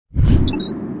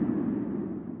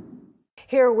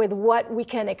Here with what we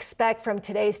can expect from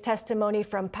today's testimony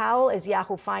from Powell is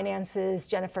Yahoo Finance's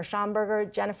Jennifer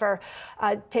Schonberger. Jennifer,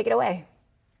 take it away.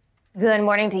 Good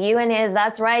morning to you, Inez.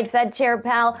 That's right. Fed Chair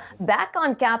Powell back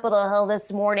on Capitol Hill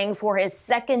this morning for his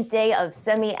second day of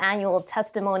semi-annual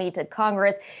testimony to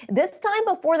Congress, this time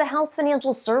before the House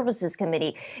Financial Services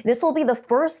Committee. This will be the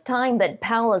first time that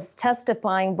Powell is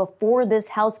testifying before this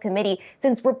House committee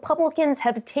since Republicans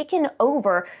have taken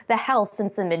over the House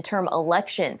since the midterm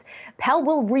elections. Powell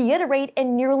will reiterate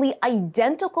in nearly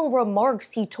identical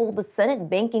remarks he told the Senate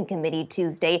Banking Committee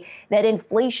Tuesday that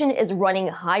inflation is running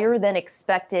higher than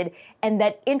expected and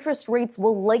that interest rates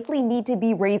will likely need to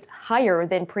be raised higher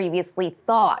than previously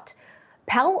thought.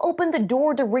 Powell opened the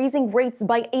door to raising rates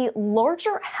by a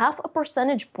larger 0.5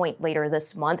 percentage point later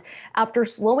this month after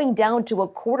slowing down to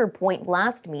 1/4 point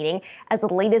last meeting as the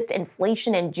latest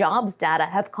inflation and jobs data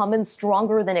have come in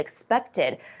stronger than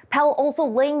expected. Powell also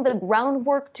laying the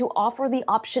groundwork to offer the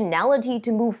optionality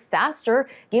to move faster,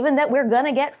 given that we're going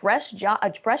to get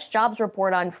a fresh jobs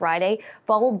report on Friday,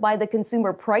 followed by the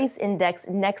Consumer Price Index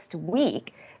next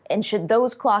week. And should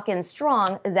those clock in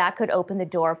strong, that could open the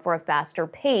door for a faster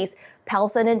pace. Powell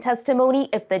said in testimony,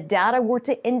 if the data were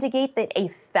to indicate that a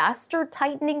faster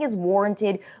tightening is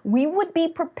warranted, we would be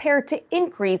prepared to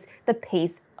increase the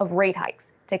pace of rate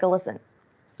hikes. Take a listen.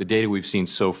 The data we've seen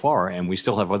so far, and we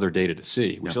still have other data to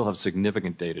see, we still have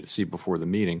significant data to see before the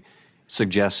meeting,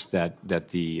 suggests that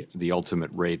the ultimate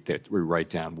rate that we write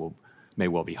down may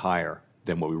well be higher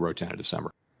than what we wrote down in December.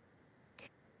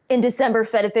 In December,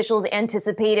 Fed officials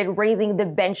anticipated raising the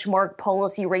benchmark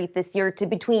policy rate this year to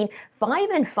between 5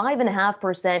 and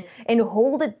 5.5% and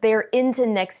hold it there into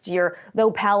next year,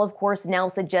 though Powell, of course, now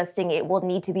suggesting it will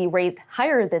need to be raised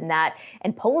higher than that.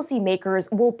 And policymakers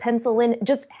will pencil in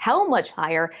just how much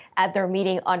higher at their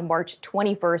meeting on March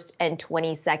 21st and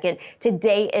 22nd.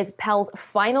 Today is Powell's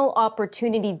final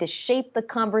opportunity to shape the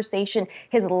conversation,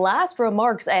 his last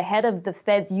remarks ahead of the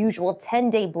Fed's usual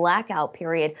 10-day blackout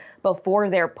period before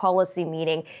their policy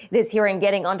meeting. This hearing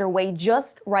getting underway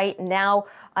just right now.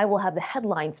 I will have the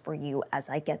headlines for you as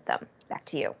I get them. Back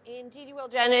to you. Indeed you will,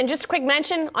 Jen. And just a quick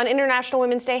mention on International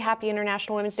Women's Day. Happy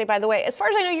International Women's Day, by the way. As far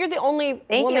as I know, you're the only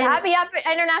woman. Happy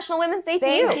International Women's Day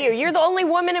to you. Thank you. You're the only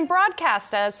woman in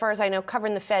broadcast, as far as I know,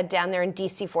 covering the Fed down there in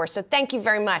D.C. for. So thank you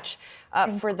very much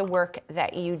for the work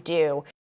that you do.